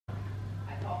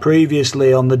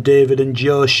Previously on the David and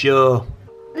Joe show.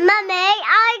 Mummy,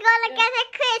 are you gonna get a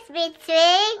Christmas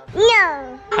tree?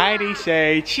 No. Heidi,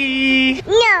 say cheese.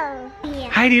 No.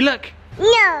 Heidi, look.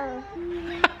 No.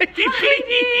 Heidi,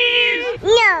 please.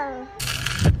 No.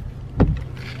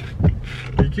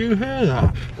 Did you hear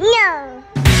that? No.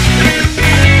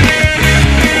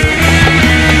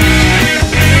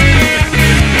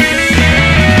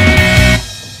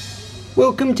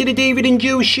 Welcome to the David and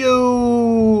Joe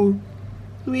show.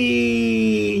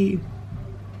 Whee!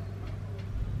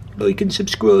 Like and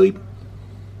subscribe.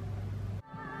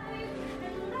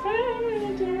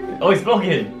 Oh, he's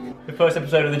vlogging! The first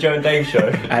episode of the Joe and Dave show.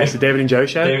 It's the David and Joe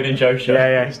show. David and Joe show.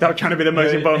 Yeah. Stop trying to be the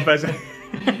most important person.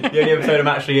 The only episode I'm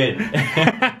actually in.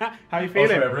 How are you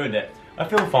feeling? Also, I've ruined it. I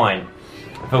feel fine.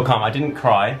 I feel calm. I didn't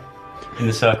cry in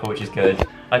the circle, which is good.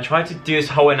 I tried to do this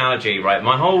whole analogy, right?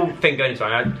 My whole thing going into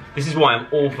it, this is why I'm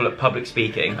awful at public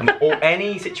speaking. Or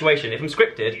any situation, if I'm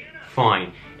scripted,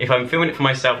 fine. If I'm filming it for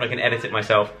myself and I can edit it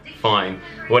myself, fine.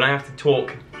 But when I have to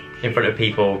talk in front of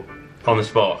people on the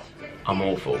spot, I'm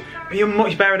awful. But you're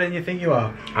much better than you think you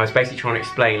are. I was basically trying to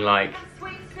explain, like,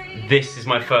 this is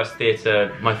my first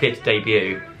theatre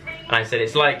debut. And I said,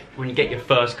 it's like when you get your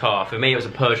first car. For me, it was a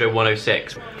Peugeot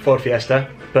 106. Ford Fiesta,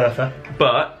 Bertha.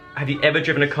 But have you ever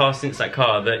driven a car since that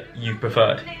car that you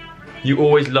preferred? You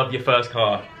always love your first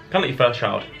car. Kind of like your first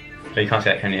child. No, you can't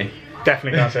say that, can you?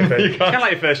 Definitely can't say first. It's kind of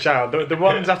like your first child. The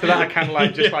ones after that are kind of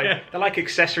like, just like, they're like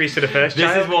accessories to the first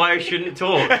child. This is why I shouldn't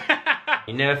talk.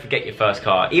 You never forget your first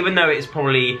car. Even though it's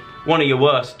probably one of your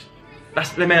worst.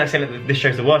 They may not say that this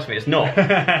show's the worst for me, it's not.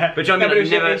 But do you know what I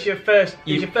mean? It's your first,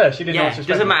 you didn't know what to expect. It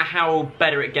doesn't matter how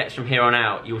better it gets from here on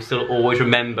out, you'll still always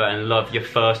remember and love your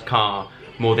first car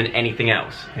more than anything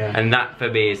else. Yeah. And that for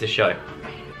me is the show.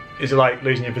 Is it like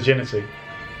losing your virginity?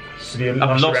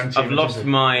 I've lost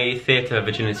my theatre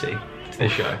virginity to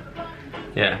this show.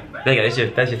 Yeah. There you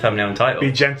go, there's your thumbnail and title.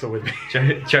 Be gentle with me.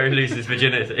 Joe loses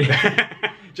virginity.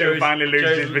 Joe finally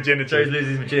loses his virginity. Joe's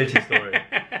loses virginity story.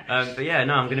 But yeah,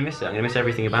 no, I'm gonna miss it. I'm gonna miss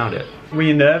everything about it. Were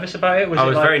you nervous about it? I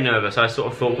was very nervous. I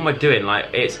sort of thought, what am I doing?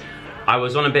 Like, I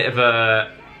was on a bit of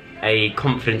a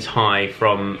confidence high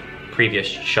from previous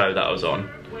show that I was on.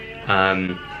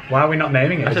 Why are we not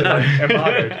naming it? I don't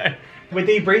know. We're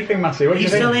debriefing Massey. What do you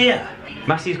think? Still here.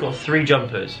 Massey's got 3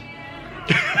 jumpers.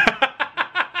 He's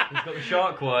got the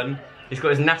shark one. He's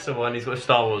got his NASA one, he's got a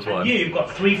Star Wars one. You've got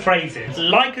 3 phrases.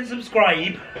 Like and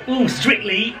subscribe. Ooh,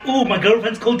 Strictly. Ooh, my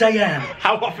girlfriend's called Diane.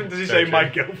 How often does he say my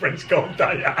girlfriend's called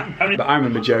Diane? But I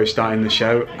remember Joe starting the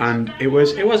show, and it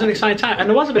was an exciting time, and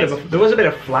there was a bit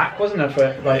of flack, wasn't there,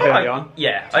 for like early on?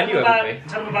 Yeah, I knew it would be.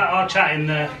 Tell them about our chat in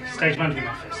the stage management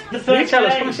office. You tell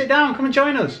us. Come and sit down. Come and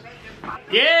join us.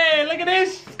 Yeah, look at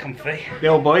this. It's comfy. The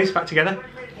old boys back together.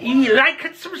 Like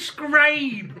and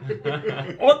subscribe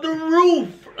on the roof.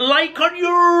 Like on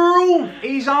your roof.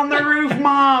 He's on the roof,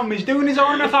 Mom. He's doing his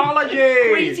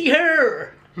ornithology. Crazy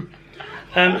hair.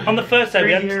 On the first day,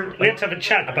 we had to have a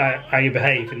chat about how you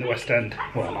behave in the West End.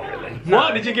 Well, not really.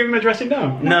 What? Did you give him a dressing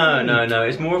down? No.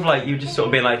 It's more of like you just sort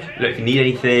of being like, look, if you need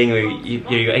anything or you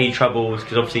got any troubles,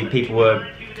 because obviously people were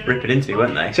ripping into me,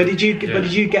 weren't they? So did you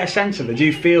get a sense of it? Do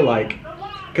you feel like?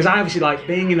 Because I obviously like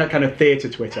being in that kind of theatre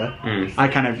Twitter. I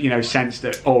kind of sensed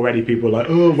that already people were like,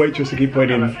 oh, Waitress to keep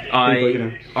putting in.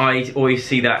 I always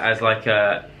see that as like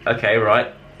okay,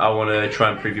 right, I want to try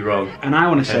and prove you wrong. And I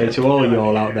want to say to all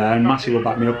y'all out there, and Massey will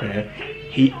back me up here,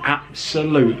 he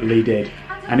absolutely did.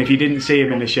 And if you didn't see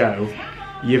him in the show,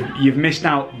 you've missed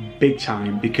out big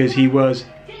time, because he was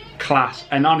class.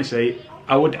 And honestly,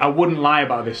 I wouldn't lie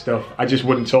about this stuff. I just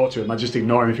wouldn't talk to him. I'd just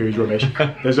ignore him if he was rubbish.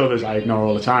 There's others I ignore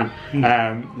all the time.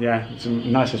 Yeah, it's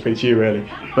nice to speak to you, really.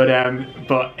 But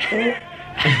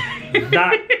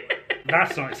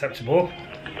that's not acceptable.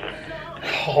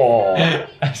 Oh,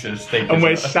 and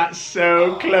we're sat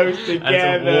so close together.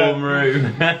 It's a warm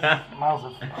room. Smells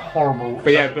of horrible.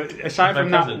 But yeah, aside from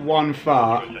that one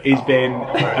fart, he's been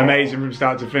amazing from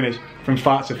start to finish. From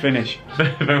fart to finish.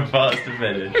 From farts to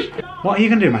finish. What are you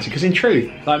going to do, Massey? Because in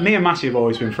truth, like, me and Massey have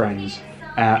always been friends.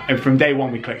 And from day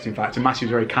one we clicked, in fact. And Massey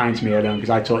was very kind to me early on,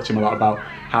 because I talked to him a lot about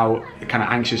how kind of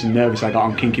anxious and nervous I got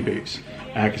on Kinky Boots.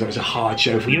 Because it was a hard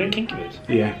show for me. Were you in Kinky Boots?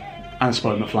 Yeah. And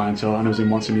Spoiled McFly Tour, and I was in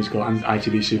Once a Musical and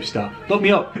ITV Superstar. Look me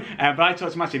up. But I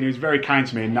talked to Massey, and he was very kind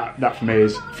to me, and that for me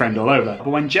is friend all over. But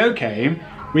when Joe came,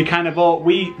 we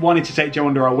wanted to take Joe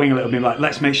under our wing a little bit, like,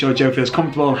 let's make sure Joe feels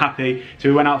comfortable and happy. So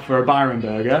we went out for a Byron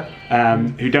burger,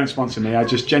 who don't sponsor me. I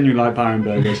just genuinely like Byron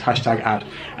burgers. #ad.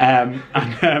 And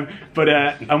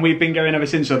we've been going ever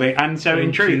since. And so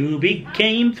in truth, 2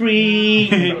 became 3.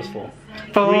 That was 4.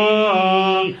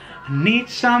 4. Need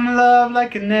some love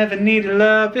like I never needed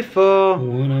love before.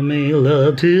 Wanna make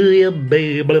love to you,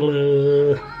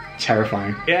 baby.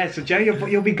 Terrifying. Yeah, so Joe,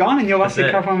 you'll be gone and you'll have to That's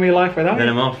it. carry on with your life without Then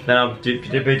it. I'm off. Then I'll be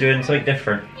doing something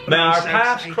different. Now our so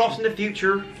paths exciting. cross in the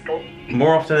future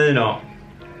more often than not.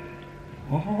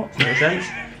 What? Does that make sense?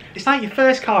 It's like your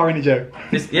first car, isn't it, Joe?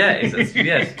 Yes,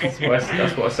 that's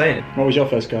what I'm saying. What was your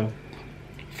first car?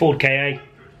 Ford KA.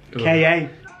 KA.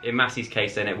 In Massey's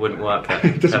case, then it wouldn't work.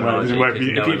 It doesn't work. Terminology,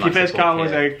 If because no one your likes first a car Ford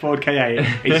was KA. a Ford KA,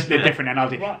 it's a different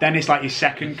analogy. Then it's like your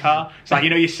second car. It's like, you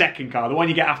know, your second car, the one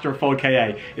you get after a Ford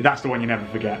KA, that's the one you never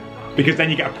forget. Because then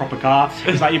you get a proper car.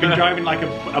 It's like you've been driving like a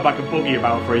buggy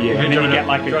about for a year, and then you get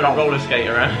like a Golf. roller skate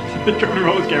around. Driving a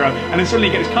roller skate around, and then suddenly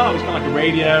you get this car. It's got like a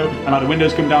radio, and like the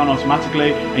windows come down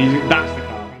automatically, and that's the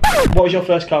car. What was your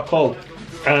first car called?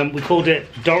 We called it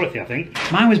Dorothy, I think.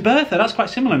 Mine was Bertha. That's quite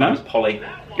similar, no? Polly.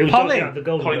 It was Polly. Dorothy, the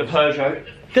golden Polly the girl. Peugeot.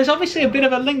 There's obviously a bit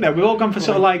of a link there. We've all gone for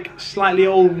sort of like slightly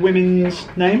old women's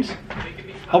names.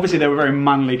 Obviously, they were very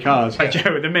manly cars.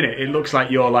 Joe, at the minute, it looks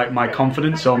like you're like my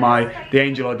confidence or the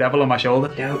angel or devil on my shoulder.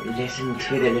 Don't listen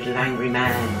to the little angry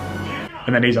man.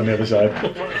 And then he's on the other side.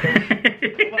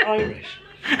 Irish.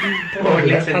 Don't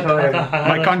listen to him.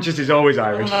 My conscience is always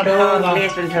Irish. Don't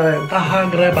listen to him.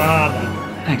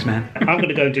 Thanks, man. I'm going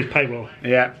to go and do payroll.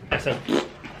 Yeah. So.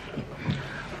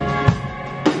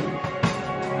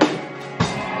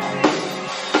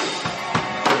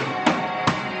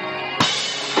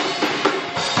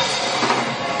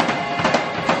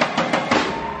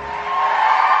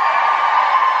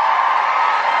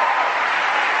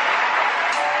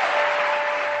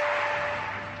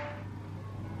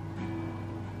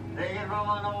 Singing from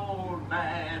an old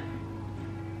man.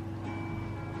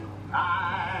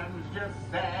 Time's just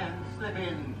sand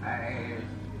slipping past.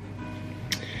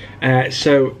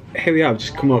 So here we are.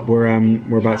 Just come up.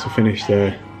 We're about to finish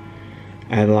the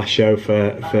last show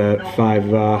for 5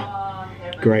 of our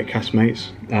great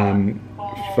castmates.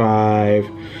 5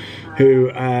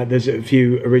 who there's a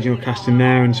few original cast in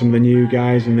there and some of the new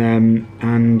guys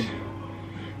and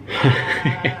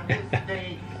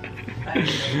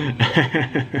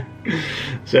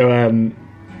so what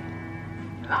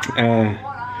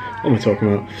am I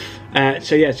talking about?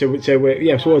 So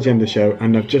we're towards the end of the show,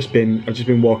 and I've just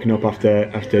been walking up after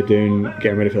getting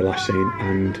ready for the last scene,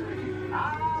 and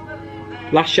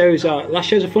last shows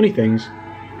are funny things,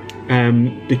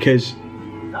 because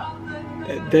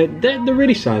they're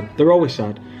really sad. They're always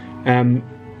sad,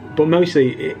 but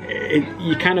mostly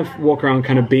you kind of walk around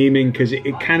kind of beaming because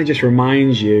it kind of just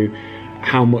reminds you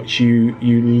how much you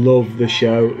love the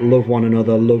show, love one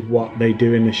another, love what they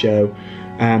do in the show,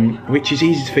 which is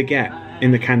easy to forget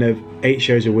in the kind of 8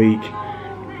 shows a week,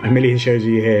 a million shows a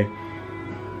year.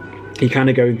 You're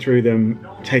kind of going through them,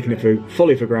 taking it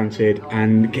fully for granted,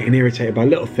 and getting irritated by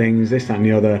little things, this, that, and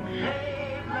the other,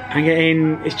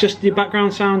 and it's just the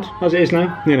background sound as it is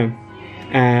now, you know.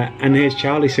 And here's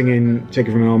Charlie singing "Take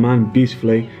It From an Old Man"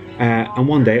 beautifully, and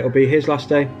one day it'll be his last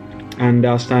day, and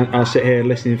I'll sit here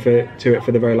listening to it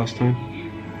for the very last time,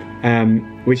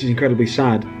 which is incredibly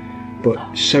sad, but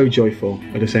so joyful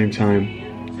at the same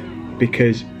time,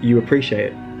 because you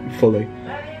appreciate it fully.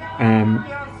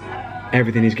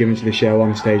 Everything he's given to the show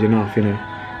on stage and off, you know,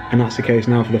 and that's the case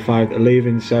now for the 5 that are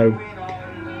leaving. So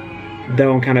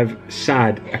though I'm kind of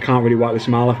sad, I can't really wipe the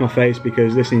smile off my face,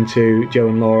 because listening to Joe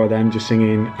and Laura then just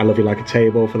singing "I Love You Like a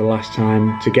Table" for the last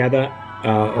time together,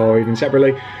 or even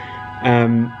separately,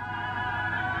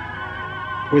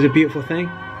 was a beautiful thing.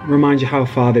 Reminds you how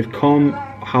far they've come,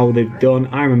 how they've done.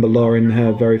 I remember Laura in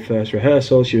her very first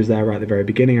rehearsal. She was there right at the very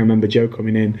beginning. I remember Joe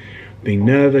coming in being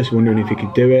nervous, wondering if he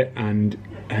could do it, and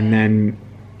then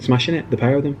smashing it, the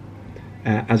pair of them,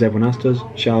 as everyone else does.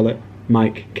 Charlotte,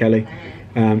 Mike, Kelly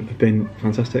have been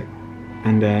fantastic,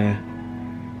 and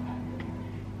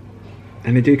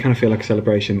they do kind of feel like a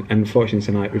celebration. And fortunately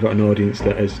tonight we've got an audience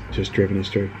that has just driven us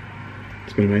through.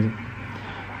 It's been amazing.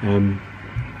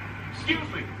 Excuse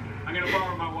me, I'm gonna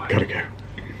borrow my wife. Gotta go.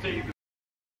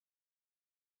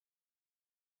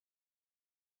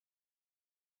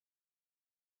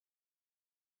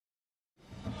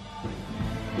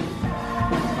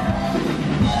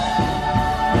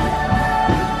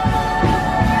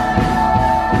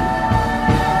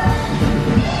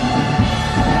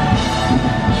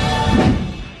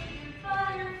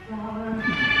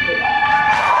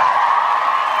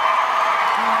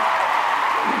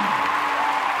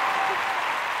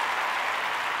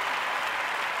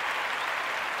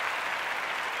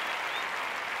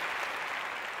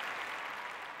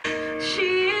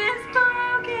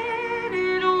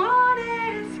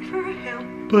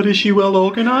 But is she well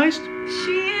organised?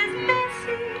 She is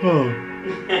messy, Oh.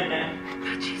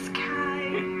 but she's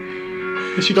kind.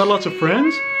 Has she got lots of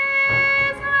friends?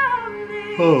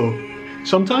 Oh.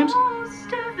 Sometimes?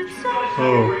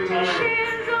 Oh.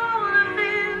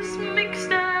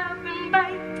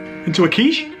 Into a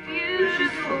quiche?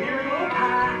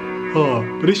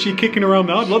 Oh, but is she kicking around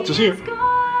now? I'd love to see her.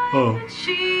 Oh.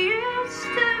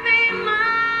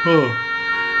 Oh.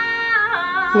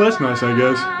 Well, that's nice, I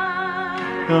guess.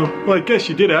 Oh, well, I guess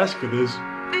you did ask for this.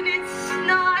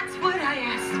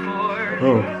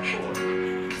 Oh.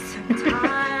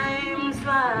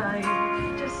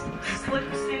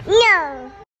 No.